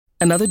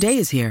Another day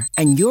is here,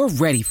 and you're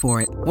ready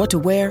for it. What to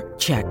wear?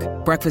 Check.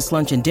 Breakfast,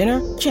 lunch, and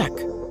dinner? Check.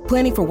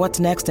 Planning for what's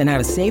next and how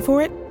to save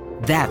for it?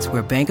 That's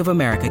where Bank of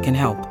America can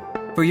help.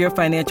 For your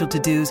financial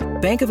to-dos,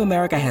 Bank of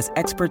America has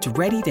experts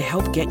ready to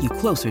help get you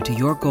closer to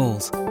your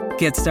goals.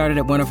 Get started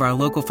at one of our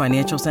local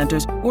financial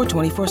centers or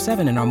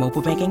 24/7 in our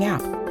mobile banking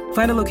app.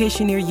 Find a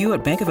location near you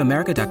at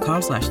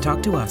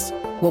bankofamerica.com/talktous.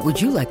 What would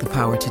you like the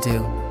power to do?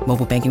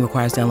 Mobile banking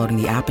requires downloading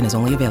the app and is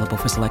only available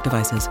for select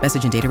devices.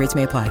 Message and data rates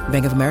may apply.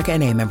 Bank of America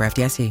N.A., member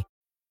FDIC.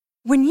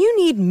 When you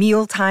need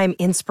mealtime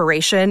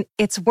inspiration,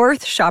 it's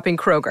worth shopping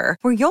Kroger,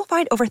 where you'll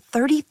find over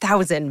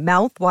 30,000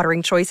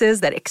 mouth-watering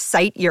choices that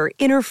excite your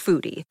inner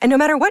foodie. And no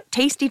matter what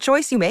tasty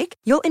choice you make,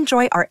 you'll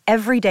enjoy our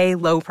everyday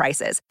low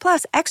prices,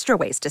 plus extra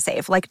ways to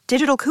save, like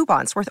digital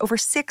coupons worth over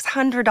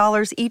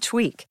 $600 each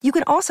week. You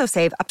can also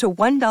save up to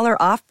 $1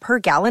 off per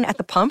gallon at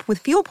the pump with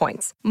fuel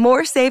points.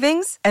 More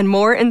savings and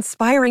more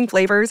inspiring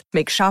flavors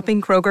make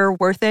shopping Kroger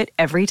worth it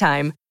every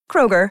time.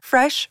 Kroger,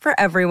 fresh for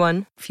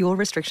everyone. Fuel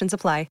restrictions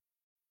apply.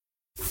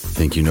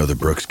 Think you know the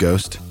Brooks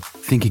Ghost?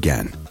 Think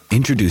again.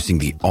 Introducing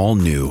the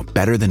all-new,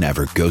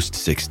 better-than-ever Ghost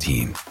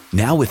 16.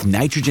 Now with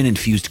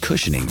nitrogen-infused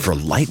cushioning for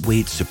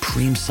lightweight,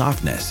 supreme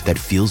softness that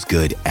feels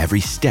good every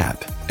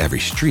step, every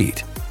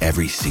street,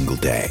 every single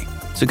day.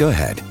 So go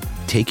ahead,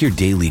 take your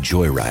daily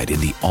joyride in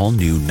the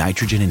all-new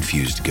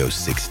nitrogen-infused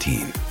Ghost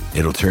 16.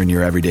 It'll turn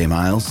your everyday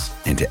miles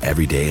into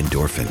everyday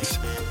endorphins.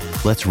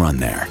 Let's run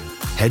there.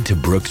 Head to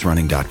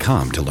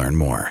brooksrunning.com to learn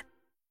more.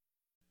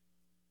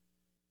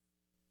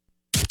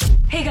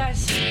 Hey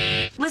guys,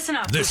 listen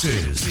up. This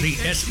is the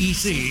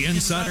SEC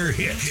Insider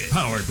Hit,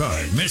 powered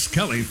by Miss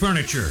Kelly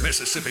Furniture,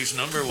 Mississippi's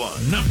number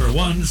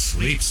one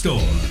sleep store.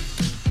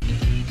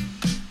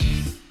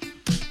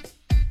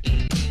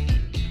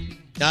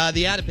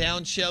 The Out of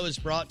Bounds Show is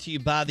brought to you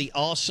by the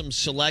awesome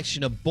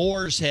selection of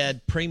Boar's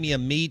Head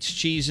premium meats,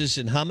 cheeses,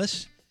 and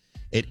hummus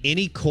at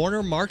any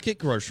corner market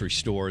grocery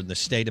store in the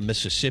state of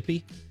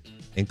Mississippi,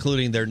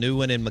 including their new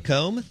one in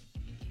Macomb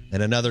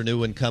and another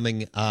new one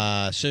coming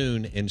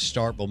soon in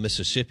Starkville,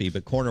 Mississippi.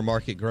 But Corner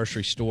Market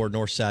Grocery Store,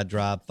 Northside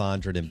Drive,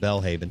 Fondren, and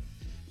Belhaven.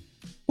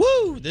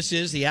 Woo! This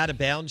is the Out of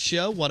Bounds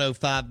Show,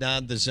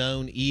 105.9 The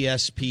Zone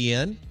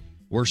ESPN.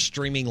 We're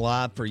streaming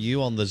live for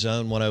you on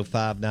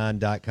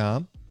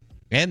thezone1059.com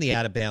and the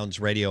Out of Bounds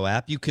radio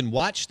app. You can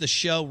watch the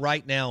show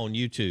right now on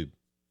YouTube.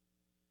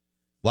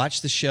 Watch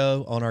the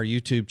show on our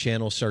YouTube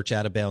channel. Search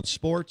Out of Bounds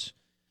Sports.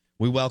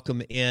 We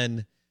welcome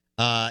in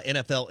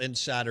NFL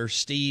insider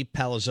Steve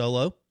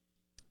Palazzolo.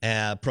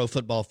 Pro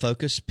Football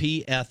Focus,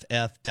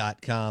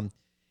 PFF.com.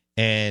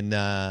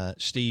 And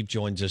Steve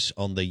joins us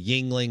on the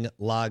Yuengling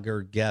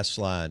Lager guest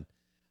line.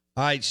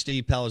 All right,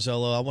 Steve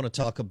Palazzolo, I want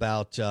to talk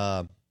about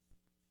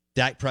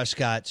Dak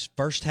Prescott's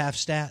first half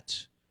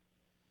stats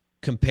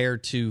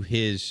compared to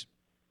his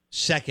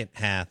second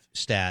half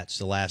stats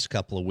the last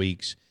couple of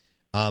weeks.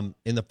 In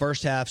the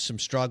first half, some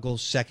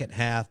struggles. Second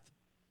half,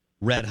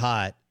 red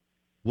hot.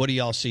 What do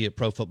y'all see at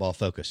Pro Football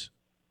Focus?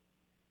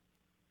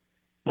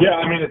 Yeah,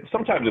 I mean,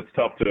 sometimes it's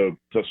tough to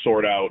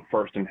sort out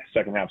first and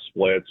second half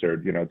splits, or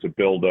to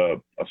build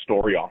a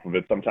story off of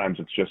it. Sometimes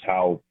it's just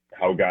how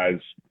guys,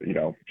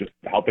 just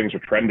how things are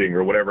trending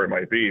or whatever it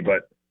might be.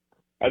 But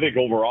I think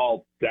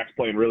overall, Dak's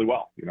playing really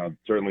well.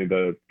 Certainly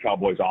the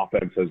Cowboys'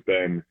 offense has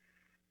been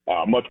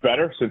much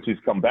better since he's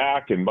come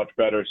back, and much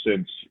better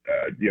since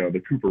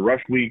the Cooper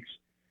Rush weeks.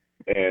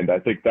 And I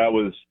think that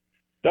was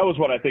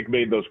what I think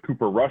made those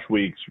Cooper Rush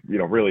weeks,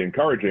 really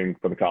encouraging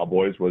for the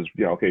Cowboys was,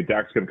 okay,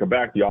 Dak's going to come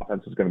back. The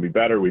offense is going to be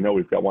better. We know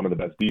we've got one of the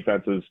best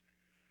defenses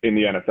in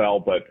the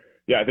NFL. But,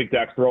 yeah, I think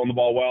Dak's throwing the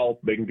ball well,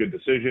 making good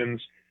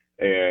decisions.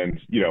 And,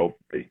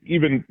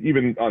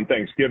 even on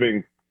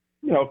Thanksgiving,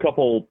 a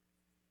couple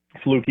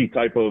fluky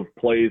type of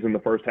plays in the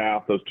first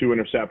half, those 2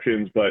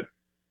 interceptions, but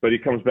he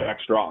comes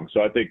back strong.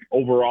 So I think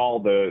overall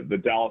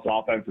the Dallas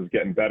offense is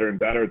getting better and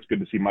better. It's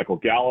good to see Michael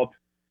Gallup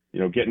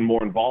getting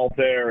more involved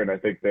there, and I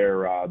think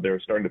they're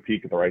starting to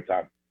peak at the right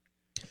time.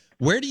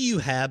 Where do you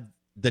have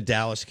the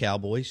Dallas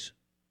Cowboys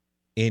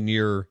in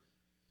your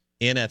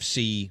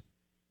NFC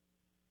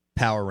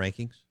power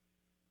rankings?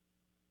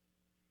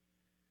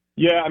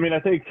 Yeah,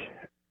 honestly,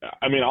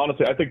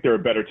 I think they're a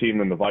better team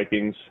than the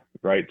Vikings,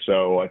 right?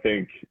 So I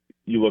think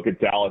you look at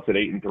Dallas at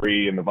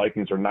 8-3, and the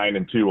Vikings are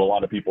 9-2. A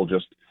lot of people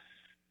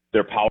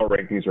their power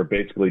rankings are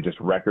basically just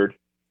record.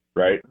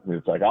 Right?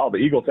 It's like, the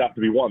Eagles have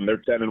to be 1. They're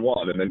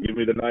 10-1, and then give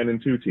me the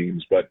 9-2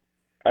 teams. But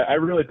I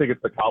really think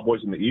it's the Cowboys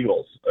and the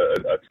Eagles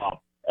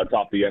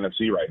atop the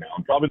NFC right now,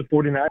 and probably the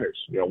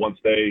 49ers. Once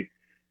they,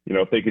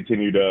 if they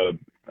continue to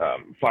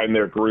find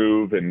their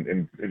groove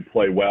and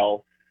play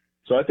well.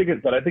 So I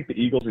think the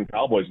Eagles and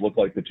Cowboys look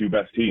like the 2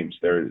 best teams.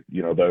 They're,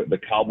 the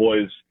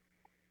Cowboys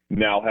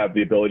now have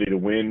the ability to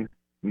win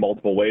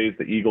multiple ways.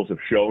 The Eagles have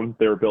shown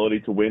their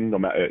ability to win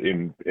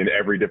in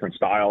every different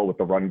style, with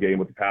the run game,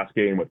 with the pass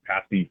game, with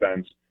pass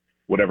defense,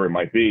 whatever it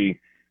might be.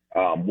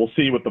 We'll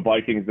see with the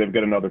Vikings. They've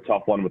got another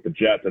tough one with the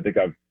Jets. I think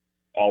I've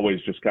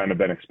always just kind of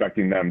been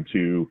expecting them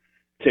to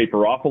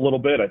taper off a little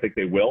bit. I think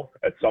they will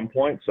at some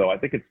point. So I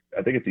think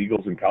it's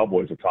Eagles and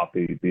Cowboys atop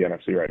the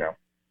NFC right now.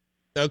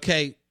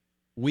 Okay.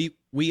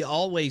 we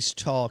always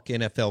talk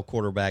NFL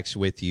quarterbacks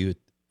with you,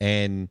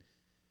 and,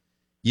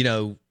 you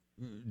know,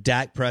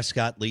 Dak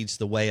Prescott leads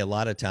the way a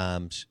lot of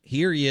times.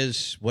 Here he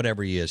is,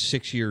 whatever he is,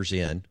 6 years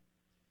in,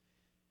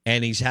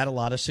 and he's had a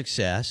lot of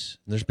success.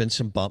 There's been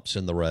some bumps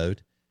in the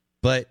road.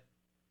 But,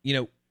 you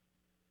know,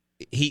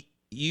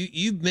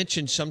 you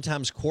mentioned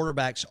sometimes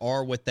quarterbacks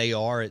are what they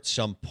are at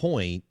some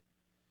point.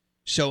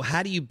 So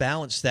how do you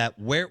balance that?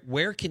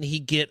 Where can he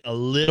get a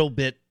little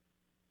bit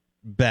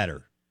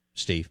better,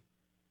 Steve?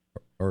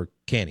 Or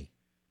can he?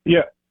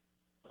 Yeah.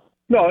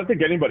 No, I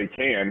think anybody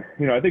can.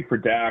 You know, I think for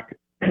Dak,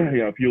 you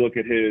know, if you look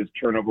at his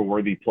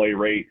turnover-worthy play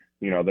rate,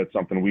 you know, that's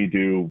something we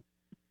do.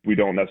 We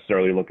don't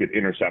necessarily look at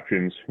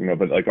interceptions, you know,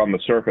 but like on the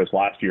surface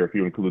last year, if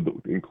you include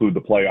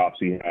the playoffs,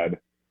 he had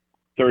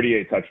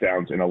 38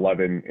 touchdowns and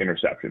 11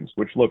 interceptions,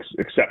 which looks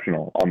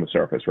exceptional on the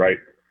surface, right?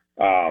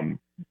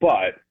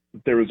 But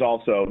there was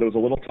a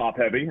little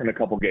top-heavy in a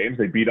couple games.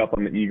 They beat up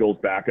on the Eagles'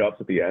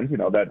 backups at the end. You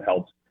know, that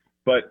helped.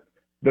 But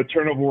the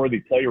turnover-worthy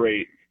play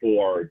rate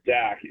for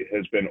Dak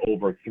has been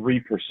over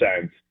 3%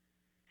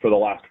 for the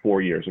last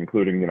 4 years,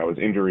 including, you know, his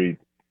injury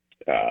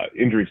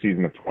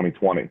season of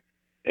 2020.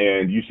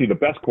 And you see the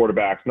best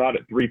quarterbacks not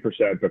at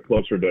 3%, but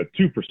closer to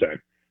 2%,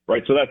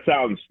 right? So that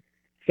sounds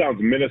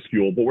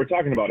minuscule, but we're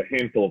talking about a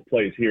handful of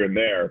plays here and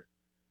there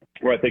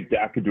where I think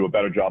Dak could do a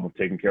better job of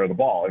taking care of the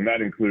ball. And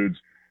that includes,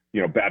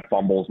 you know, bad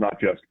fumbles, not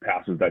just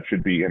passes that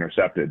should be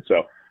intercepted.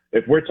 So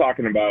if we're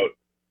talking about,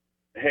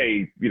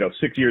 hey, you know,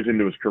 6 years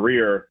into his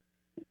career,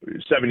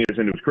 7 years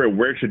into his career,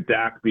 where should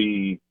Dak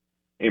be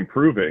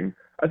improving?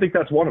 I think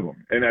that's one of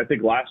them. And I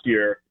think last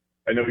year,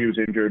 I know he was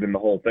injured in the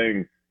whole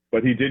thing,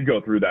 but he did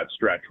go through that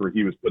stretch where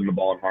he was putting the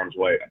ball in harm's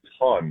way a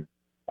ton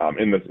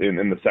in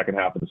the second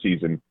half of the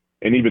season.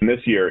 And even this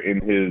year, in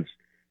his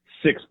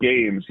 6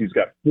 games, he's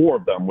got 4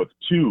 of them with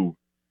 2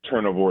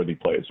 turnover-worthy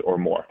plays or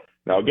more.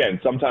 Now, again,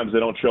 sometimes they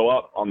don't show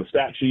up on the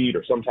stat sheet,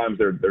 or sometimes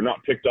they're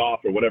not picked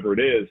off, or whatever it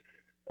is.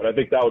 But I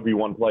think that would be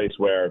one place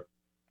where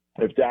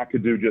if Dak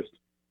could do just,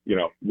 you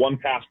know, 1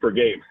 pass per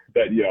game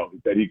that, you know,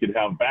 that he could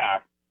have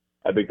back,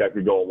 I think that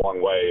could go a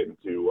long way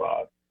into,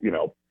 you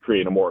know,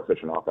 create a more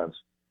efficient offense.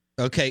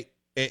 Okay.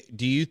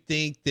 Do you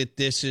think that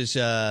this is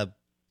that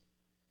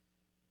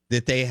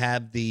they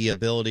have the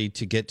ability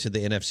to get to the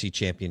NFC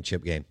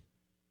Championship game?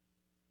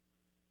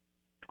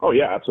 Oh,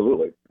 yeah,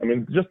 absolutely. I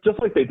mean, just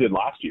like they did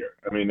last year.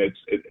 I mean, at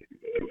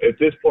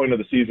this point of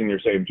the season, you're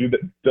saying,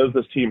 does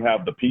this team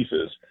have the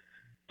pieces?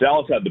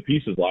 Dallas had the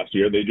pieces last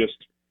year. They just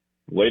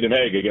laid an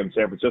egg against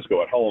San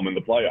Francisco at home in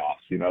the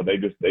playoffs. You know, they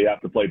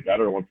have to play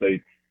better once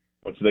they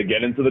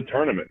get into the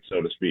tournament,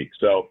 so to speak.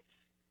 So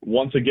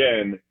once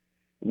again,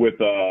 with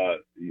a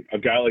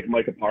guy like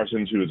Micah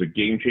Parsons, who is a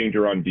game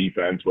changer on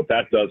defense, what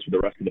that does for the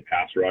rest of the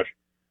pass rush,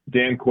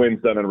 Dan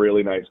Quinn's done a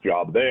really nice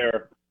job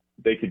there.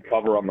 They could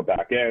cover on the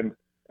back end.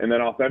 And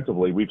then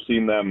offensively, we've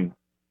seen them,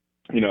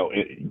 you know,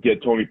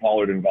 get Tony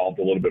Pollard involved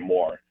a little bit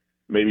more.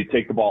 Maybe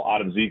take the ball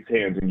out of Zeke's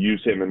hands and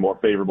use him in more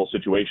favorable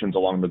situations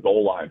along the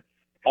goal line.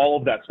 All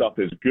of that stuff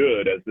is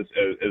good as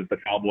the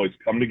Cowboys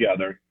come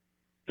together,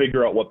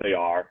 figure out what they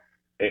are,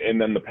 and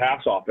then the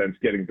pass offense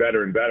getting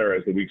better and better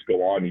as the weeks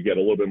go on. You get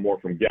a little bit more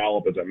from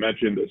Gallup, as I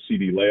mentioned.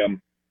 CeeDee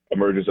Lamb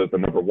emerges as the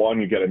number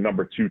 1. You get a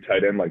number 2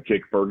 tight end like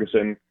Jake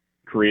Ferguson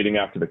creating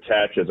after the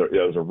catch as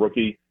a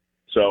rookie.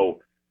 So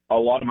a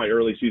lot of my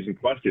early season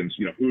questions,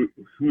 you know,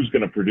 who's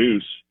going to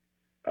produce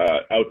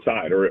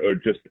outside or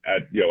just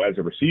at, you know, as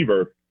a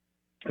receiver,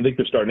 I think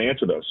they're starting to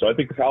answer those. So I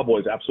think the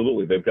Cowboys,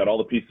 absolutely, they've got all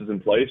the pieces in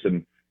place,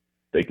 and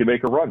they can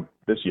make a run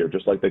this year,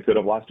 just like they could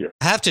have last year.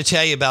 I have to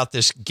tell you about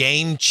this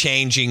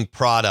game-changing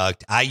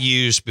product I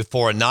use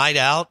before a night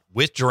out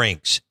with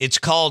drinks. It's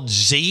called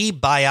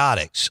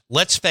Z-Biotics.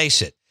 Let's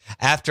face it,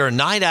 after a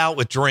night out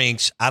with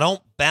drinks, I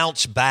don't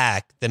bounce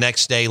back the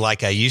next day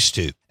like I used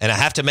to, and I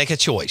have to make a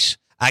choice.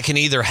 I can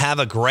either have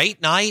a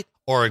great night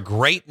or a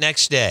great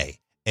next day,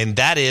 and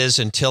that is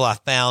until I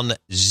found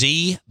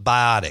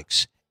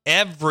Z-Biotics.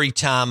 Every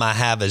time I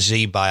have a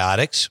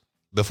Z-Biotics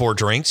before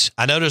drinks,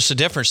 I notice a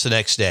difference the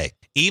next day.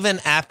 Even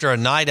after a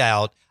night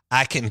out,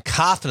 I can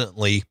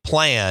confidently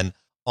plan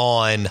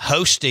on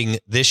hosting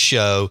this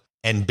show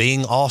and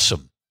being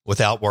awesome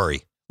without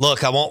worry.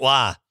 Look, I won't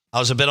lie. I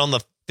was a bit on the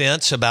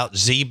fence about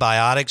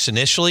Z-Biotics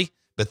initially,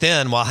 but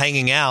then while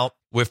hanging out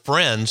with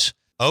friends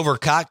over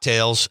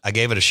cocktails, I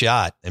gave it a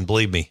shot. And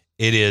believe me,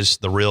 it is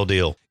the real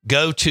deal.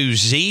 Go to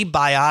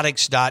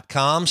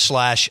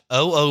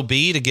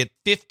zbiotics.com/OOB to get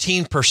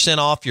 15%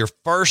 off your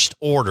first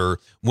order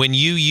when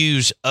you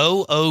use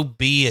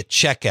OOB at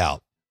checkout.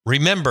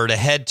 Remember to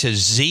head to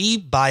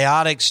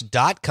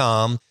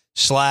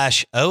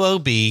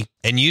zbiotics.com/OOB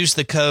and use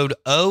the code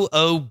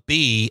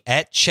OOB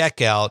at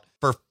checkout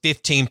for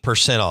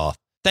 15% off.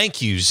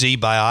 Thank you,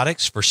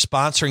 Z-Biotics, for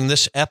sponsoring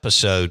this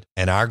episode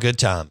and our good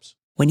times.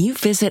 When you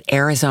visit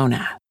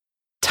Arizona,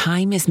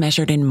 time is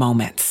measured in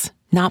moments,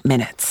 not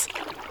minutes.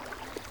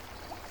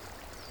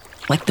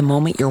 Like the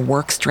moment your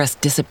work stress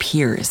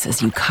disappears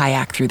as you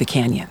kayak through the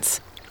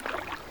canyons.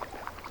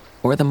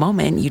 Or the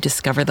moment you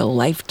discover the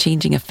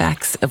life-changing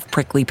effects of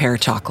prickly pear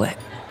chocolate.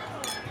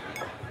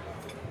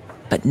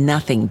 But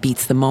nothing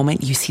beats the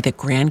moment you see the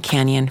Grand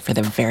Canyon for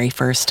the very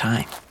first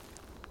time.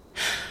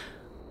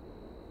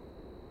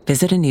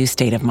 Visit a new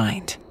state of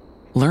mind.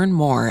 Learn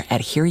more at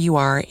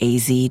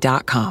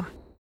hereyouareaz.com.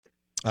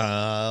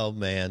 Oh,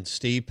 man.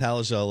 Steve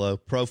Palazzolo,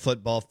 Pro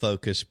Football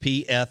Focus,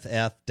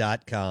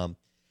 PFF.com,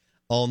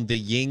 on the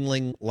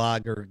Yuengling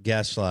Lager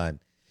guest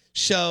line.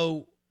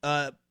 So,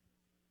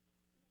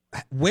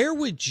 where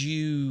would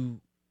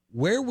you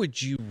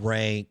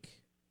rank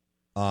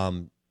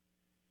Dan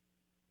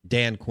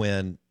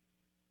Quinn,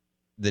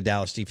 the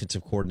Dallas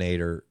defensive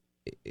coordinator,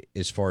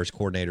 as far as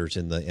coordinators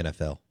in the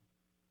NFL?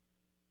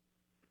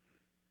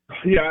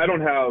 Yeah, I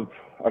don't have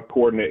a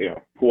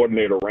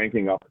coordinator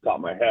ranking off the top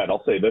of my head.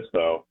 I'll say this,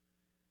 though.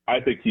 I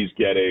think he's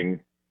getting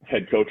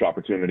head coach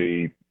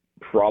opportunity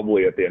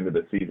probably at the end of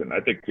the season. I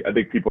think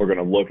people are going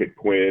to look at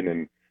Quinn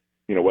and,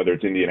 whether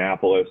it's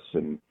Indianapolis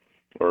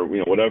or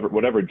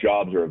whatever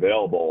jobs are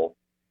available.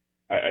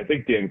 I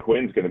think Dan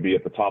Quinn's going to be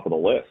at the top of the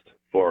list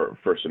for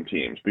some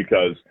teams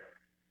because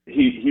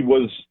he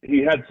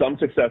had some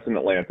success in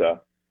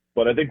Atlanta.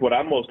 But I think what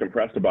I'm most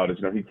impressed about is,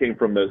 he came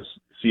from this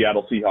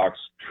Seattle Seahawks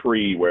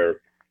tree where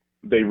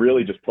they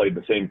really just played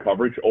the same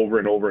coverage over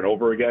and over and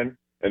over again.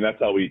 And that's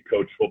how he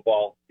coached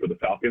football for the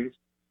Falcons.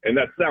 And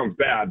that sounds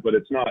bad, but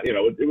it's not,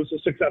 it was a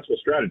successful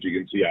strategy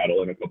in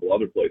Seattle and a couple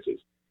other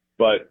places.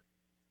 But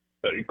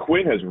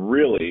Quinn has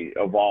really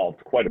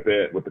evolved quite a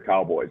bit with the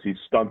Cowboys. He's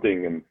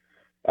stunting and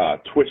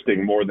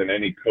twisting more than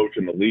any coach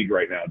in the league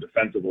right now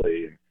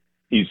defensively.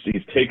 He's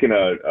taken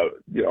it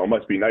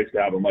must be nice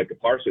to have a Micah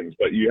Parsons,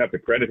 but you have to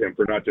credit him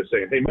for not just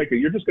saying, hey, Micah,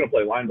 you're just going to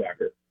play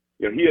linebacker.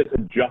 He has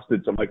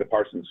adjusted to Micah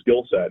Parsons'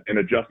 skill set and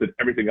adjusted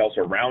everything else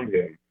around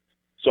him.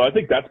 So I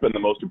think that's been the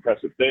most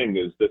impressive thing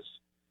is this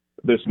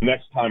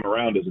next time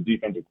around as a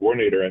defensive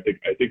coordinator. I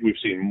think we've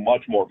seen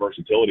much more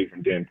versatility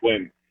from Dan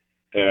Quinn,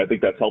 and I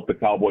think that's helped the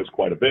Cowboys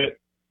quite a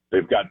bit.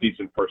 They've got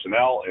decent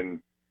personnel,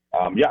 and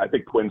I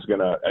think Quinn's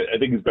I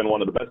think he's been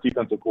one of the best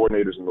defensive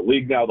coordinators in the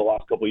league now the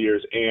last couple of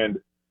years, and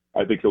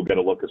I think he'll get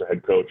a look as a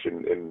head coach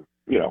and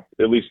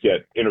at least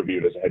get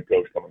interviewed as a head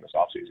coach coming this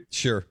offseason.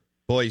 Sure.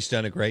 Boy, he's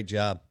done a great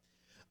job.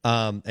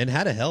 And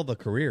had a hell of a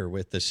career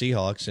with the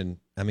Seahawks. And,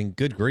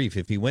 good grief,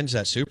 if he wins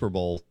that Super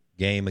Bowl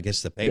game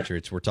against the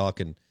Patriots, we're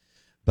talking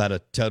about a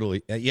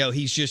totally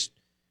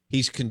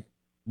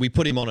we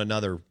put him on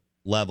another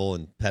level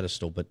and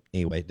pedestal, but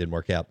anyway, it didn't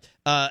work out.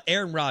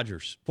 Aaron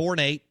Rodgers,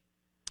 4-8.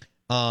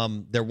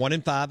 They're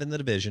 1-5 in the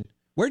division.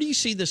 Where do you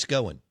see this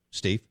going,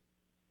 Steve?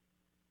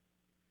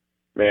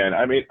 Man,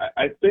 I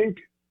think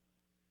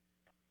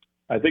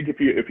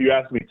if you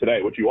ask me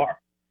today, which you are,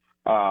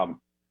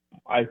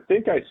 I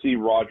think I see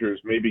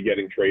Rodgers maybe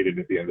getting traded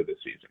at the end of the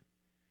season.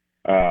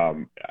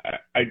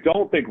 I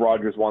don't think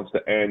Rodgers wants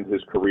to end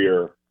his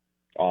career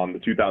on the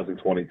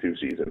 2022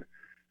 season.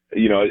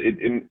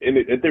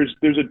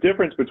 There's a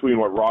difference between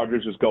what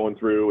Rodgers is going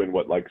through and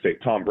what, say,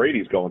 Tom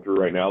Brady's going through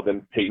right now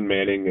than Peyton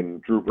Manning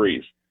and Drew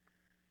Brees.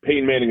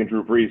 Peyton Manning and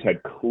Drew Brees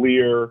had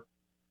clear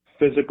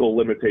physical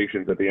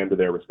limitations at the end of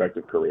their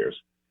respective careers.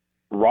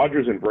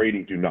 Rodgers and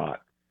Brady do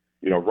not.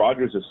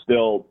 Rodgers is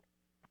still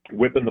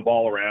whipping the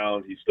ball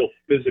around. He's still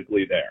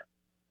physically there.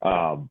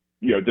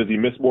 Does he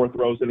miss more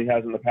throws than he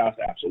has in the past?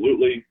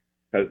 Absolutely.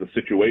 Has the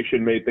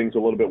situation made things a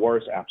little bit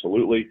worse?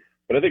 Absolutely.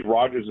 But I think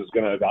Rodgers is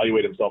going to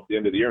evaluate himself at the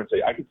end of the year and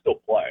say, I can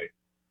still play.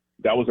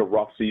 That was a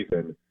rough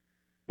season.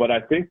 But I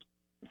think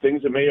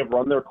things may have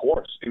run their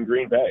course in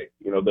Green Bay.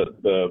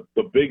 The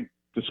big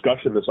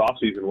discussion this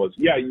offseason was,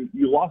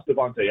 you lost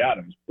Devontae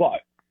Adams,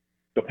 but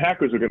the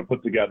Packers are going to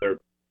put together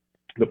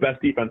the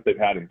best defense they've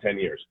had in 10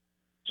 years.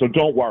 So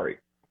don't worry.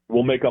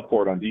 We'll make up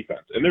for it on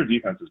defense. And their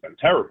defense has been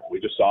terrible. We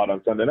just saw it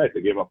on Sunday night.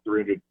 They gave up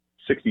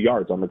 360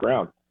 yards on the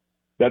ground.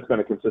 That's been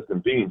a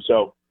consistent theme.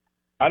 So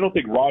I don't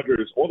think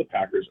Rodgers or the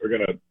Packers are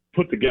going to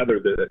put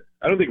together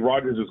I don't think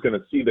Rodgers is going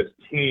to see this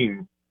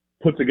team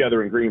put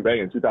together in Green Bay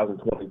in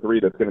 2023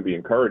 that's going to be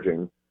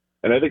encouraging.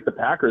 And I think the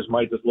Packers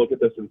might just look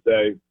at this and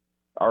say,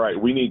 all right,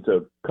 we need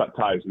to cut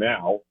ties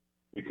now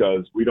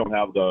because we don't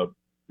have the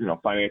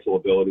financial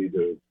ability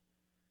to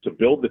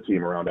build the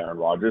team around Aaron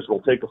Rodgers.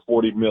 We'll take a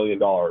 $40 million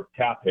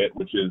cap hit,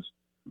 which is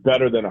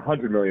better than a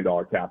 $100 million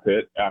cap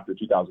hit after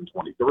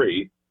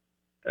 2023.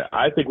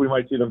 I think we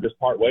might see them just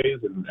part ways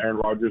and Aaron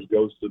Rodgers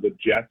goes to the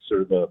Jets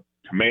or the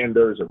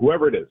Commanders or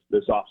whoever it is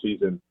this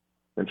offseason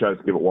and tries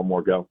to give it one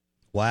more go.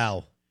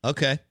 Wow.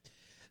 Okay.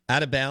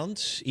 Out of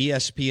Bounds,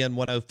 ESPN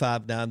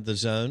 105.9 The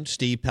Zone,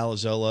 Steve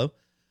Palazzolo,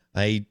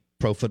 a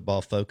Pro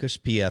Football Focus,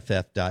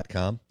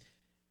 PFF.com.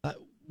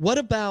 What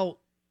about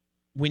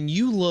when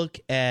you look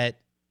at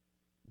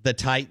the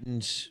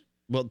Titans?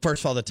 Well,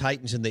 first of all, the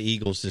Titans and the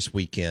Eagles this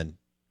weekend,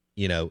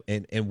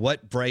 and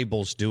what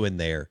Vrabel's doing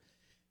there.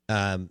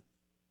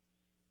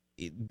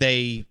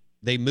 They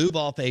move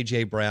off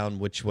A.J. Brown,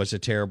 which was a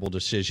terrible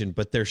decision,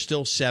 but they're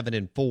still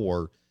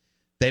 7-4.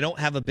 They don't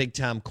have a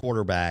big-time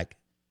quarterback.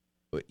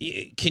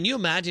 Can you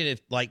imagine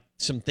if,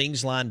 some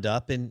things lined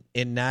up in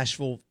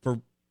Nashville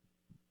for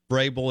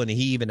Vrabel and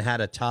he even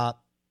had a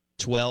top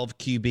 12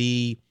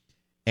 QB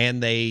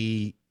and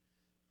they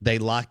they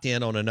locked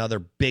in on another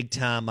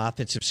big-time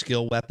offensive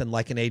skill weapon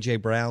like an A.J.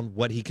 Brown,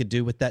 what he could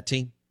do with that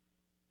team?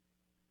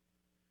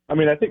 I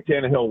mean, I think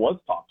Tannehill was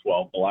top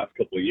 12 the last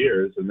couple of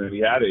years, and then he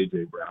had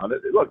A.J. Brown.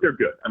 Look, they're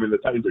good. I mean, the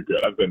Titans are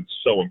good. I've been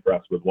so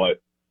impressed with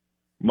what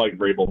Mike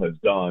Vrabel has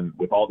done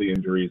with all the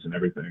injuries and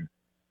everything.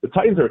 The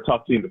Titans are a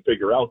tough team to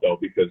figure out, though,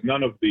 because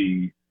none of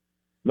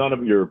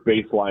your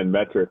baseline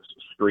metrics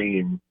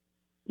scream,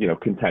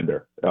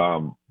 contender.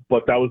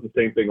 But that was the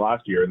same thing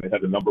last year, and they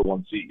had the number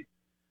one seed.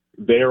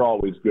 They're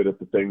always good at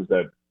the things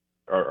that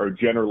are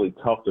generally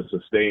tough to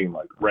sustain,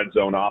 like red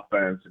zone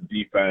offense and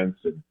defense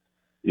and,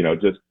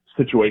 just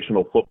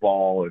situational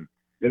football.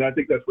 And I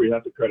think that's where you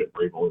have to credit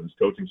Vrabel and his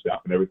coaching staff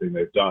and everything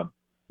they've done.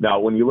 Now,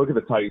 when you look at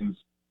the Titans,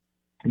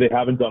 they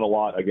haven't done a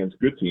lot against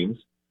good teams.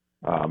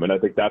 And I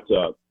think that's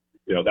a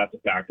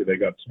factor. They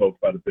got smoked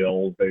by the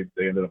Bills. They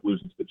ended up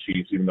losing to the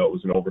Chiefs, even though it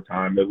was in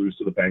overtime. They lose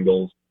to the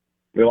Bengals.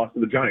 They lost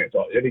to the Giants.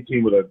 Any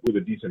team with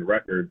a decent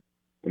record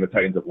when the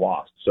Titans have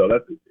lost. So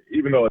that's,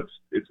 even though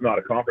it's not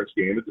a conference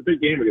game, it's a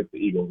big game against the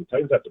Eagles. The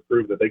Titans have to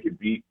prove that they can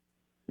beat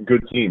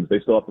good teams. They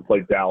still have to play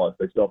Dallas.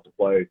 They still have to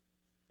play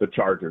the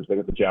Chargers. They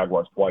got the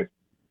Jaguars twice.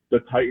 The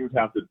Titans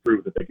have to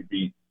prove that they can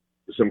beat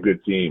some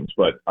good teams.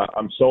 But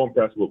I'm so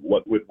impressed with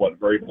what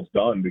Vrabel's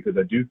done, because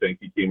I do think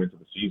he came into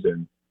the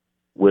season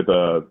with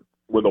a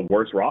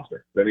worse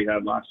roster than he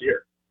had last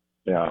year.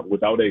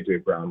 Without A.J.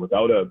 Brown,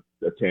 without a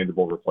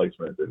tangible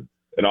replacement, and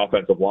an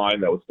offensive line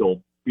that was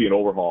still being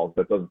overhauled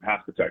that doesn't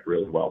pass protect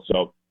really well.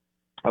 So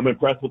I'm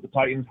impressed with the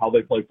Titans, how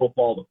they play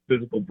football, the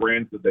physical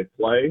brands that they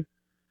play.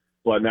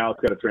 But now it's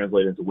got to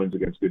translate into wins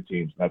against good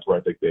teams. That's where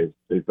I think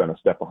they've been a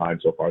step behind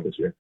so far this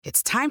year.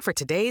 It's time for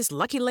today's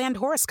Lucky Land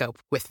horoscope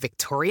with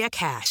Victoria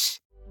Cash.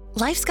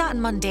 Life's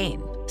gotten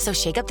mundane, so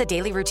shake up the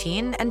daily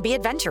routine and be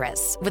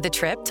adventurous with a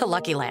trip to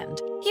Lucky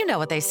Land. You know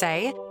what they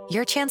say,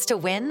 your chance to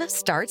win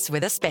starts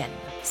with a spin.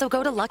 So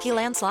go to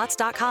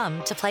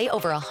LuckyLandSlots.com to play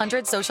over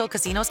 100 social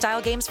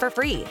casino-style games for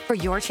free for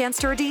your chance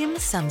to redeem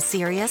some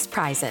serious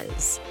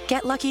prizes.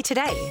 Get lucky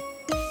today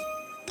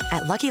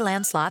at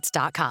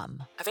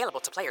LuckyLandSlots.com. Available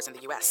to players in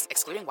the U.S.,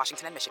 excluding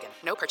Washington and Michigan.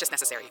 No purchase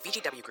necessary.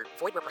 VGW Group.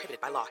 Void where prohibited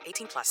by law.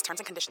 18+. Terms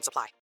and conditions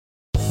apply.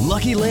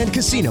 Lucky Land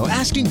Casino,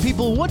 asking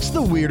people, what's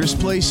the weirdest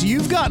place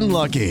you've gotten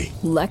lucky?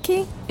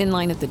 Lucky? In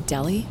line at the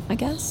deli, I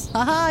guess?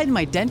 Aha, in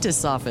my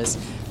dentist's office.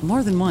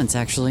 More than once,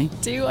 actually.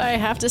 Do I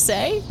have to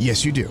say?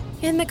 Yes, you do.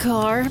 In the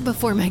car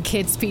before my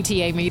kids'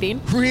 PTA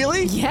meeting.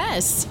 Really?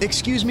 Yes.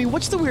 Excuse me,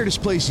 what's the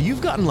weirdest place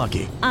you've gotten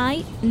lucky?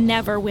 I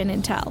never win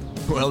and tell.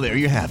 Well, there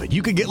you have it.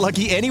 You can get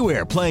lucky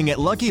anywhere, playing at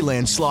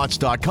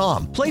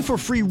LuckyLandSlots.com. Play for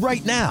free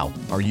right now.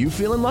 Are you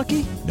feeling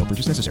lucky? No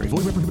purchase necessary. Void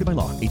where prohibited by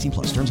law.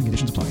 18+. Terms and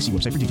conditions apply. See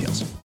website for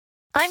details.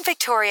 I'm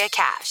Victoria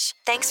Cash.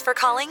 Thanks for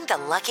calling the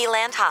Lucky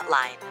Land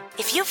Hotline.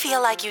 If you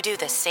feel like you do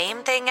the same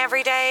thing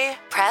every day,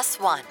 press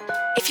 1.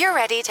 If you're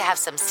ready to have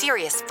some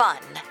serious fun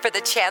for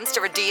the chance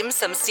to redeem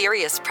some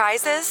serious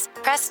prizes,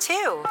 press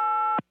 2.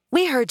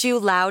 We heard you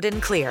loud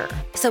and clear.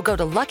 So go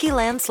to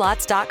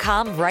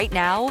LuckyLandSlots.com right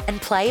now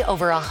and play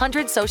over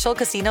 100 social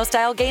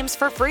casino-style games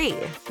for free.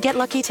 Get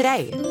lucky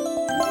today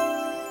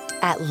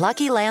at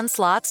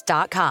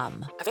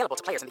LuckyLandSlots.com. Available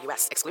to players in the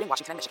U.S., excluding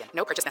Washington and Michigan.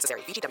 No purchase necessary.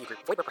 VGW Group.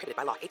 Void where prohibited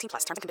by law. 18+.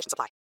 Terms and conditions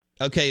apply.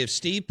 Okay, if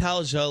Steve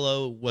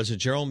Palazzolo was a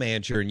general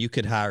manager and you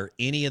could hire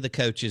any of the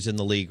coaches in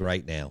the league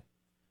right now,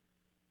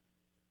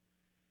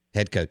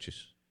 head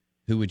coaches,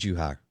 who would you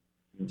hire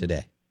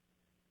today?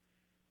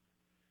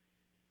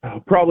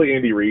 Probably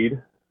Andy Reid.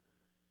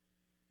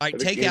 All right,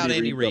 take out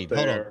Andy Reid.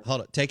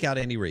 Hold on. Take out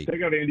Andy Reid.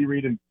 Take out Andy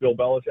Reid and Bill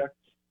Belichick.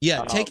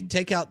 Yeah,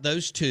 take out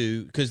those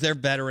two because they're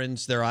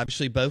veterans. They're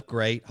obviously both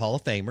great Hall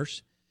of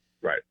Famers.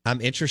 Right. I'm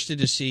interested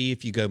to see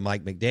if you go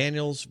Mike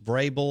McDaniels,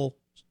 Vrabel,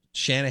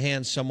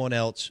 Shanahan, someone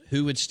else.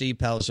 Who would Steve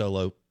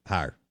Palazzolo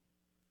hire?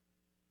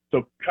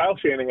 So Kyle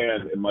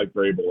Shanahan and Mike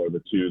Vrabel are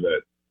the two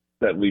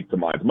that leap to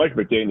mind. Mike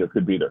McDaniel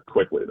could be there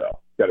quickly, though.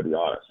 Got to be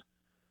honest.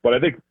 But I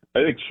think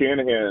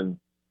Shanahan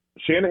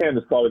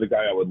is probably the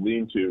guy I would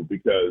lean to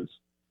because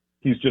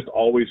he's just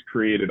always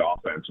created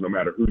offense, no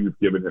matter who you've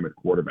given him at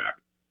quarterback.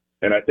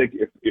 And I think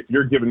if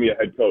you're giving me a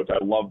head coach,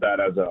 I love that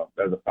as a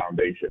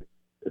foundation.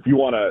 If you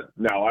want to,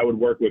 now I would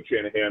work with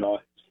Shanahan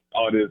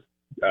on his,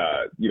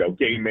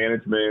 game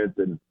management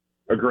and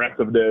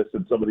aggressiveness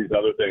and some of these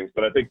other things.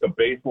 But I think the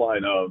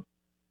baseline of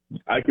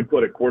I could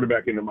put a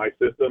quarterback into my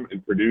system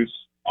and produce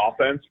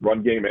offense,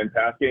 run game and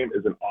pass game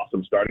is an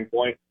awesome starting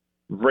point.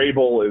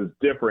 Vrabel is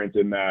different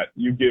in that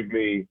you give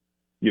me,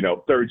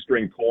 third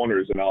string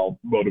corners and I'll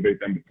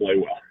motivate them to play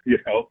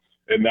well,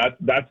 And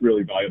that's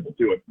really valuable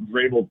too.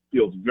 Vrabel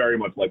feels very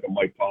much like a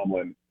Mike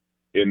Tomlin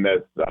in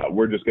this.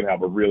 We're just going to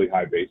have a really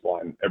high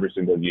baseline every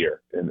single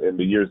year. And in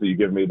the years that you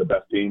give me the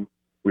best team,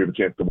 we have a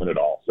chance to win it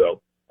all.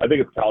 So I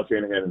think it's Kyle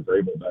Shanahan and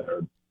Vrabel that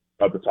are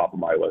at the top of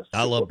my list.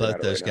 I love both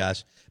those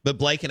guys. But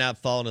Blake and I have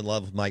fallen in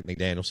love with Mike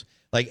McDaniels.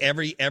 Like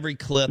every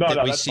clip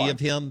that we see of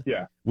him,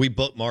 we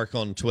bookmark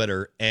on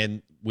Twitter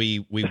and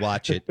we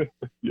watch it.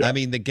 Yeah. I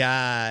mean, the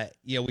guy,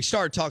 we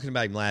started talking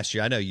about him last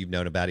year. I know you've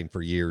known about him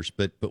for years,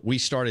 but we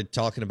started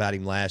talking about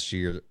him last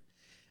year.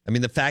 I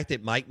mean, the fact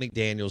that Mike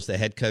McDaniels, the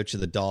head coach of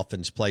the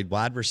Dolphins, played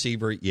wide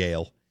receiver at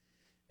Yale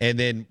and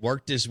then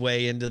worked his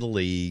way into the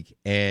league,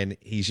 and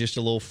he's just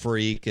a little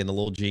freak and a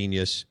little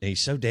genius, and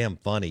he's so damn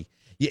funny.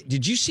 Yeah,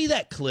 did you see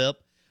that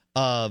clip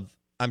of,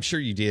 I'm sure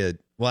you did.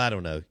 Well, I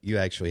don't know. You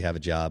actually have a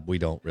job. We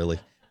don't really.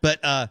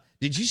 But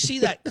did you see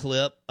that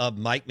clip of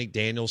Mike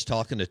McDaniels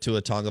talking to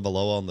Tua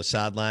Tagovailoa on the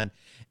sideline,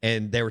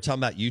 and they were talking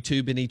about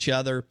YouTubing each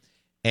other,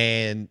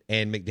 and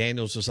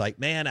McDaniels was like,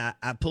 man,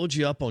 I pulled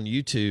you up on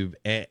YouTube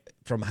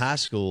from high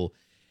school,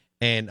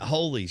 and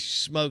holy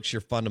smokes,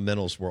 your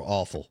fundamentals were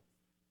awful.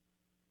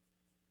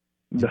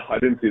 No, I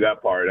didn't see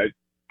that part.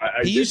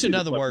 I he used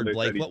another word,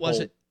 Blake. What was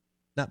it?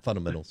 Not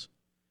fundamentals.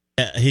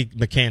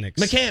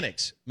 Mechanics.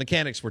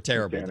 Mechanics were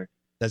terrible. Mechanics.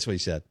 That's what he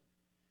said.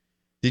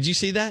 Did you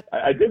see that?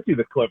 I did see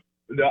the clip.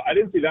 No, I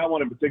didn't see that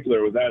one in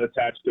particular. Was that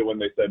attached to when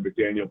they said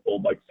McDaniel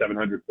pulled like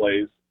 700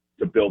 plays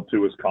to build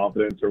to his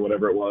confidence or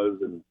whatever it was?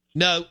 And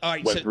no, all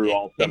right. Went through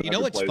all 700 and you know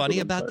what's funny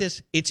about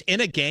this? It's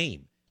in a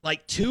game.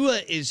 Like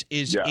Tua is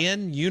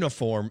in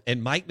uniform,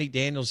 and Mike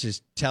McDaniels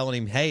is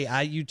telling him, "Hey,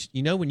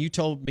 when you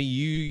told me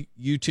you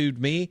YouTubed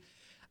me,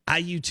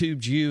 I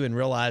YouTubed you and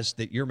realized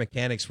that your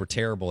mechanics were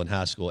terrible in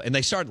high school." And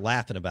they started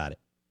laughing about it.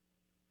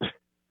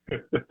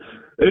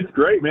 It's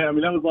great, man. I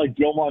mean, that was like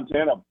Joe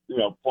Montana,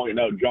 pointing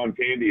out John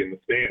Candy in the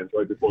stands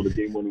right before the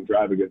game-winning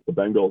drive against the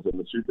Bengals in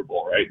the Super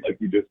Bowl, right? Like,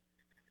 you just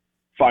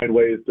find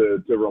ways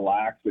to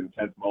relax in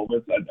tense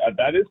moments.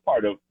 That is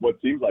part of what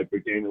seems like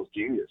McDaniel's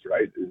genius,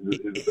 right?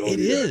 His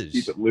ability to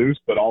keep it loose,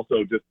 but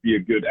also just be a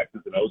good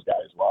X's and O's guy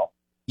as well.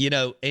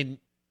 And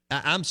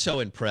I'm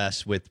so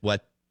impressed with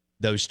what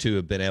those two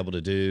have been able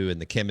to do and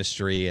the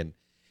chemistry, and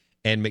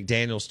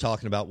McDaniel's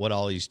talking about what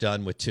all he's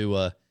done with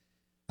Tua.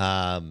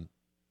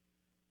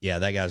 Yeah,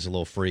 that guy's a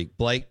little freak.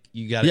 Blake, do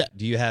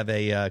you have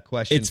a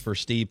question for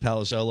Steve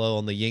Palazzolo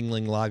on the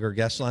Yingling Lager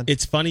guest line?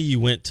 It's funny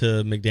you went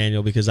to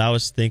McDaniel, because I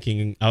was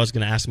thinking I was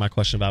going to ask my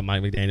question about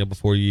Mike McDaniel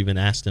before you even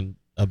asked him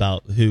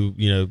about who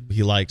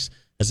he likes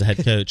as a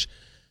head coach.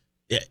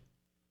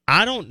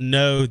 I don't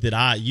know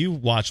that you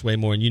watch way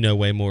more and you know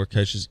way more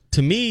coaches.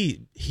 To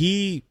me,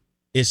 he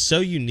is so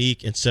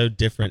unique and so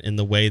different in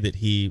the way that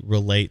he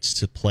relates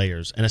to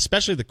players, and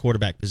especially the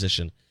quarterback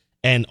position.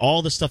 And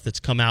all the stuff that's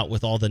come out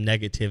with all the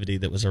negativity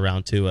that was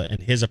around Tua,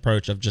 and his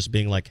approach of just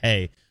being like,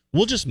 hey,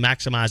 we'll just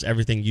maximize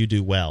everything you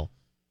do well.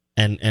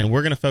 And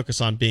we're going to focus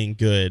on being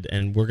good,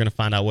 and we're going to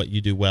find out what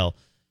you do well.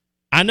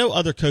 I know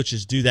other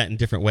coaches do that in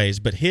different ways,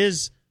 but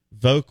his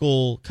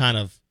vocal kind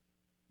of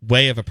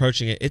way of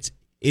approaching it,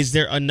 is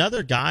there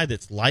another guy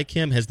that's like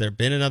him? Has there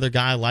been another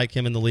guy like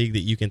him in the league that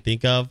you can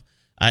think of?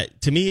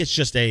 To me, it's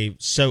just a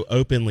so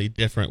openly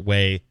different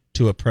way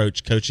to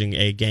approach coaching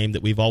a game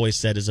that we've always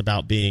said is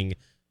about being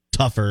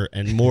tougher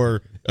and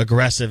more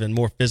aggressive and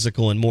more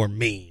physical and more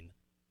mean.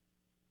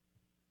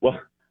 Well,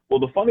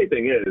 the funny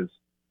thing is,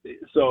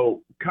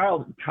 so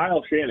Kyle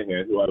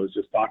Shanahan, who I was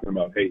just talking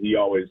about, hey, he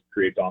always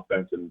creates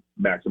offense and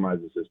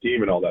maximizes his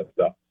team and all that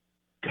stuff.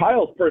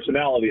 Kyle's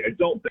personality, I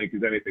don't think,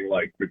 is anything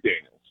like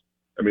McDaniel's.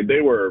 I mean, they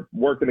were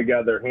working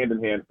together hand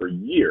in hand for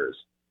years,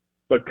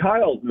 but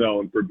Kyle's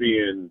known for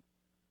being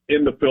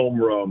in the film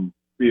room,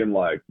 being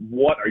like,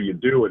 "What are you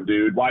doing,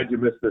 dude? Why'd you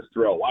miss this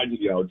throw? Why'd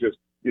you,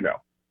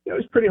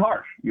 it's pretty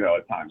harsh,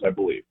 at times, I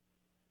believe.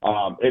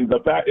 And the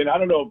fact, and I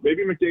don't know,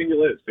 maybe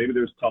McDaniel is. Maybe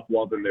there's tough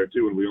love in there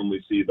too, and we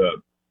only see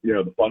the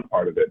fun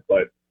part of it.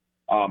 But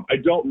I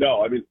don't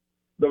know. I mean,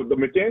 the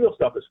McDaniel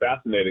stuff is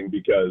fascinating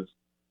because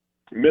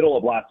middle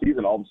of last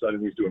season, all of a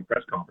sudden he's doing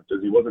press conferences.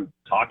 He wasn't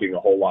talking a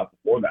whole lot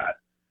before that,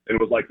 and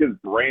it was like his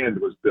brand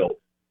was built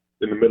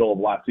in the middle of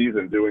last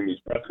season, doing these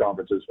press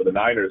conferences for the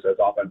Niners as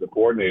offensive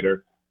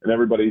coordinator, and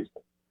everybody's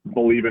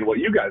believing what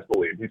you guys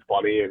believe. He's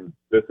funny and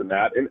this and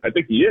that, and I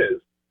think he is.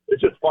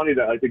 It's just funny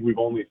that I think we've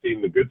only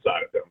seen the good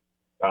side of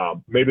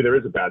him. Maybe there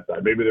is a bad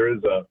side. Maybe there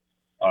is a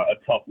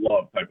tough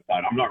love type of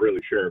side. I'm not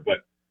really sure. But,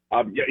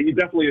 yeah, he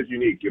definitely is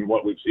unique in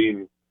what we've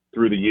seen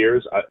through the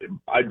years.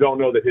 I don't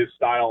know that his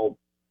style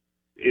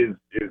is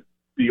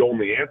the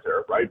only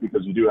answer, right?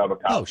 Because you do have a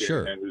Kyle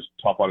Shanahan who's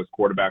tough on his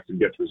quarterbacks and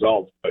gets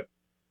results. But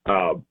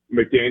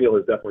McDaniel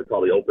has definitely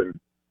probably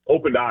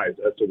opened eyes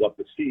as to what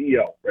the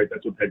CEO, right?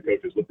 That's what head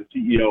coach is, what the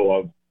CEO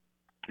of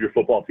your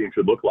football team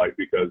should look like,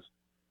 because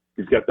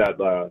he's got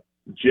that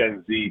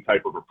Gen Z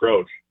type of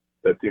approach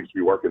that seems to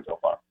be working so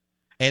far.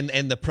 And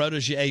the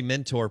protege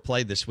mentor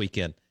play this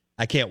weekend.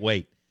 I can't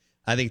wait.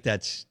 I think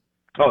that's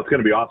it's going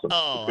to be awesome.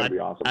 Oh, it's going to be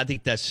awesome. I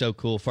think that's so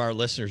cool for our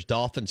listeners.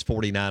 Dolphins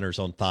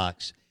 49ers on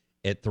Fox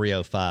at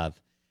 3:05,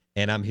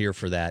 and I'm here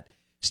for that.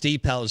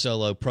 Steve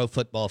Palazzolo, Pro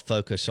Football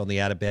Focus on the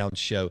Out of Bounds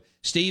show.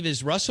 Steve,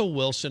 is Russell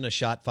Wilson a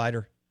shot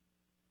fighter?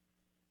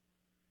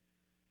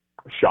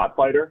 Shot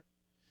fighter?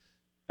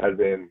 As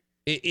in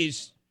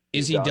Is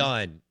he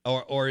done?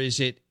 Or is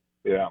it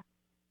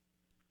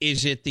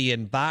Is it the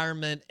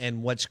environment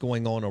and what's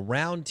going on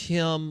around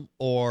him,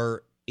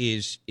 or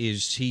is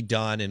he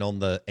done and on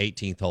the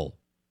 18th hole?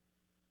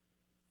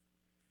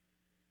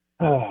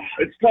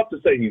 It's tough to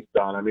say he's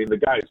done. I mean, the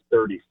guy's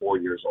 34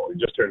 years old. He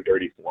just turned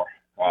 34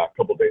 a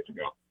couple days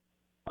ago.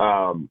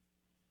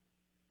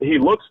 He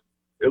looks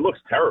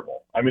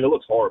terrible. I mean, it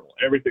looks horrible.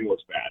 Everything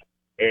looks bad.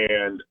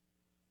 And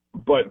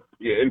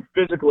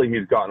physically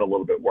he's gotten a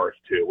little bit worse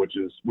too, which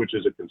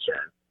is a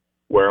concern.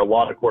 Where a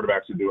lot of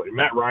quarterbacks are doing.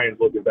 Matt Ryan's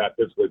looking bad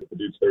physically, but the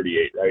dude's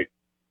 38, right?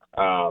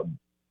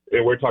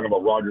 And we're talking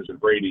about Rodgers and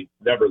Brady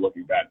never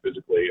looking bad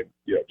physically and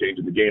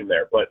changing the game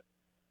there. But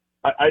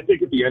I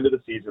think at the end of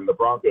the season, the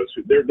Broncos,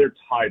 they're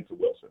tied to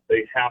Wilson.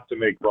 They have to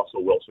make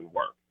Russell Wilson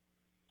work.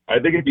 I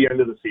think at the end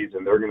of the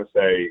season, they're going to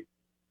say,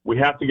 we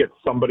have to get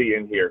somebody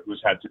in here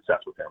who's had success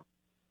with him.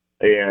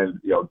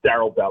 And,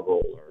 Darrell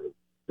Bevell or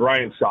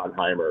Brian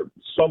Schottenheimer,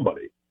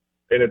 somebody.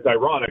 And it's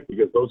ironic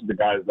because those are the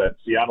guys that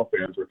Seattle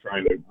fans were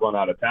trying to run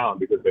out of town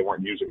because they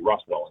weren't using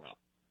Russ well enough.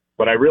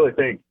 But I really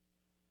think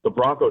the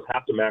Broncos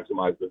have to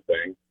maximize this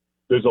thing.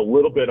 There's a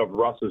little bit of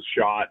Russ's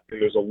shot, and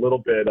there's a little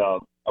bit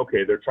of,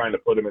 okay, they're trying to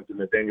put him into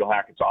Nathaniel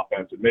Hackett's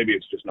offense, and maybe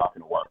it's just not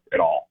going to work at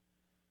all.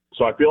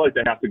 So I feel like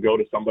they have to go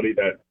to somebody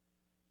that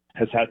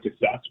has had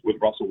success with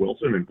Russell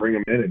Wilson and bring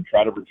him in and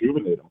try to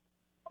rejuvenate him.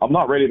 I'm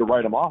not ready to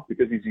write him off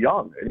because he's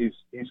young, and he's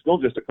still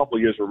just a couple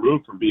of years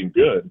removed from being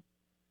good.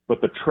 But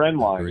the trend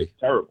line is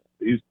terrible.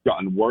 He's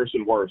gotten worse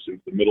and worse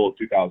since the middle of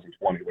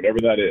 2020, whatever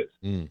that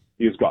is.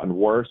 He's gotten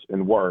worse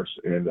and worse,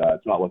 and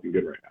it's not looking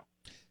good right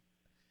now.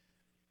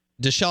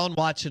 Deshaun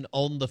Watson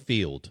on the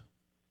field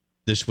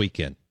this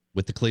weekend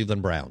with the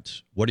Cleveland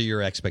Browns. What are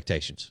your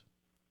expectations?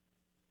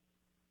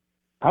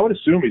 I would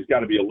assume he's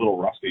got to be a little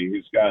rusty.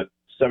 He's got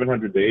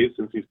 700 days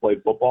since he's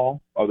played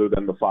football, other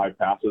than the 5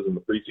 passes in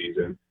the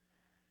preseason.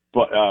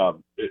 But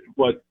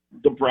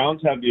the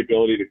Browns have the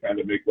ability to kind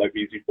of make life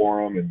easy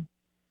for him and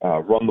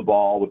run the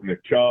ball with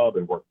Nick Chubb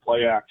and work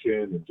play action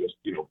and just,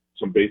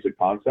 some basic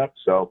concepts.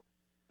 So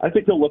I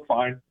think he'll look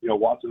fine.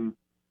 Watson,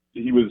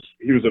 he was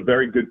a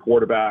very good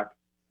quarterback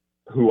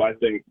who I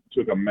think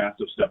took a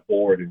massive step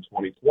forward in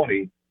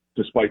 2020,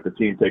 despite the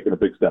team taking a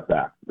big step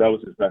back. That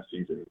was his best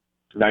season.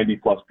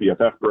 90-plus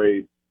PFF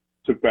grade,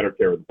 took better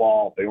care of the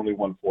ball. They only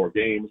won 4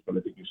 games, but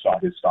I think you saw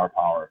his star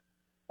power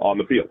on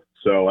the field.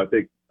 So I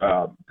think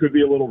could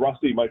be a little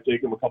rusty. Might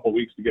take him a couple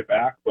weeks to get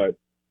back, but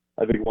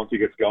I think once he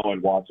gets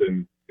going,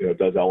 Watson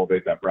does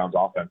elevate that Browns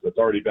offense. That's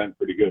already been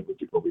pretty good with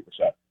Jacoby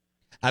Brissett.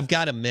 I've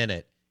got a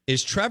minute.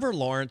 Is Trevor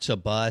Lawrence a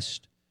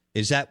bust?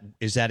 Is that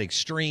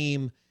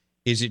extreme?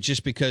 Is it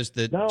just because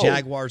the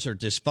Jaguars are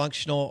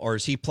dysfunctional, or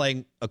is he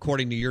playing,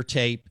 according to your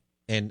tape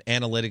and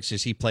analytics,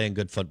 is he playing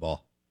good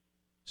football,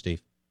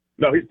 Steve?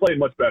 No, he's played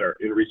much better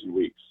in recent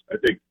weeks. I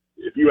think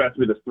if you asked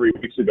me this 3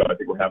 weeks ago, I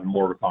think we're having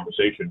more of a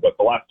conversation. But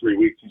the last 3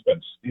 weeks, he's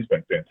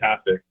been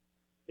fantastic,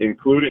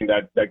 including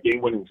that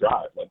game-winning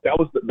drive. Like that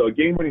was the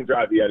game-winning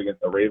drive he had against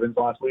the Ravens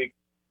last week.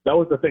 That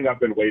was the thing I've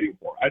been waiting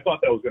for. I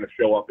thought that was going to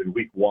show up in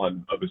week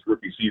 1 of his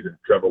rookie season,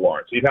 Trevor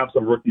Lawrence. He'd have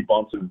some rookie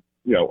bumps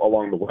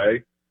along the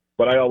way,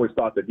 but I always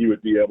thought that he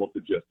would be able to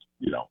just,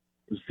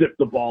 zip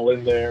the ball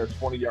in there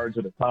 20 yards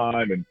at a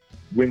time and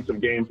win some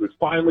games. We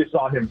finally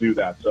saw him do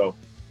that. So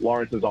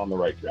Lawrence is on the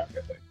right track,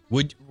 I think.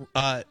 Would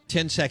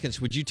 10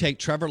 seconds, would you take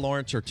Trevor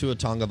Lawrence or Tua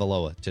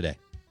Tagovailoa today?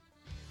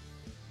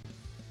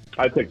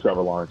 I'd take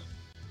Trevor Lawrence.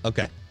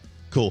 Okay,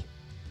 cool.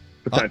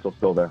 Potential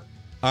still there.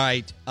 All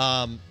right.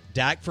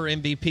 Dak for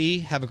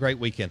MVP. Have a great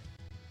weekend.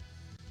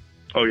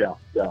 Oh, yeah.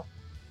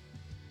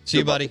 See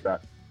you, buddy.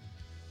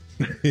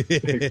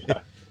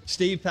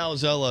 Steve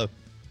Palazzolo,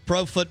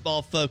 Pro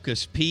Football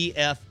Focus,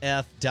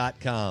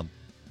 PFF.com.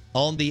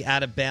 On the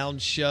Out of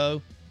Bounds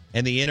show,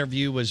 and the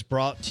interview was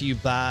brought to you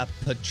by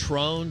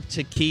Patron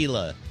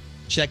Tequila.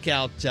 Check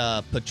out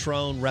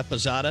Patron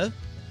Reposado,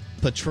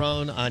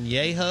 Patron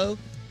Añejo,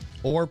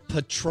 or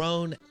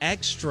Patron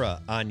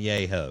Extra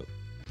Añejo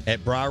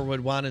at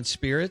Briarwood Wine and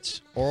Spirits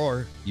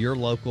or your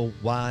local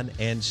wine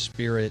and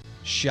spirit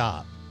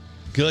shop.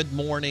 Good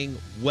morning.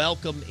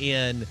 Welcome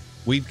in.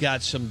 We've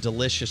got some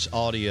delicious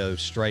audio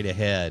straight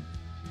ahead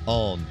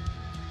on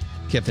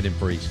Kiffin and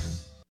Breeze.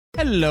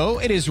 Hello,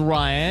 it is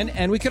Ryan,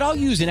 and we could all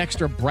use an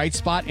extra bright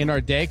spot in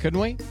our day, couldn't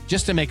we?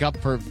 Just to make up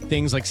for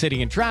things like sitting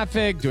in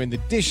traffic, doing the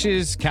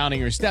dishes, counting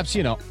your steps,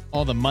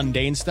 all the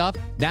mundane stuff.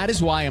 That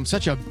is why I'm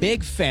such a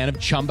big fan of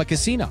Chumba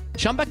Casino.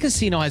 Chumba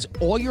Casino has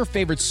all your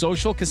favorite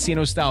social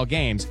casino-style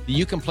games that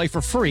you can play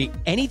for free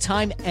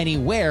anytime,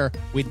 anywhere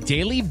with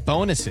daily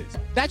bonuses.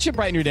 That should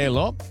brighten your day a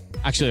little.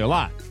 Actually, a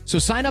lot. So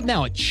sign up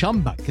now at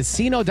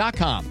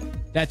ChumbaCasino.com.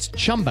 That's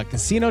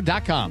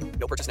ChumbaCasino.com.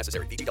 No purchase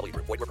necessary. VGW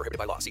Group. Void where prohibited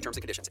by law. See terms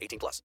and conditions.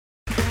 18+.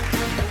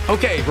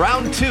 Okay,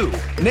 round 2.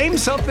 Name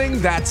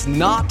something that's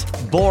not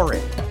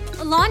boring.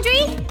 A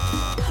laundry?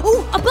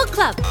 Ooh, a book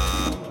club.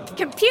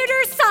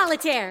 Computer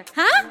solitaire,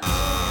 huh?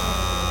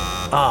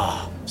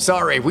 Ah,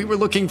 sorry. We were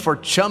looking for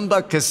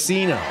Chumba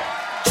Casino.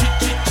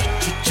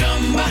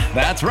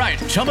 That's right.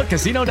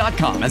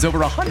 ChumbaCasino.com has over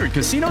 100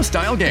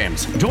 casino-style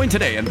games. Join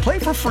today and play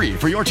for free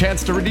for your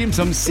chance to redeem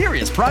some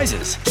serious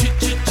prizes.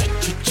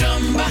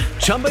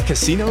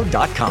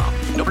 ChumbaCasino.com.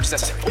 No purchase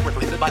necessary. Void where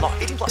prohibited by law.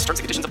 18+. Terms and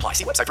conditions apply.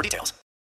 See website for details.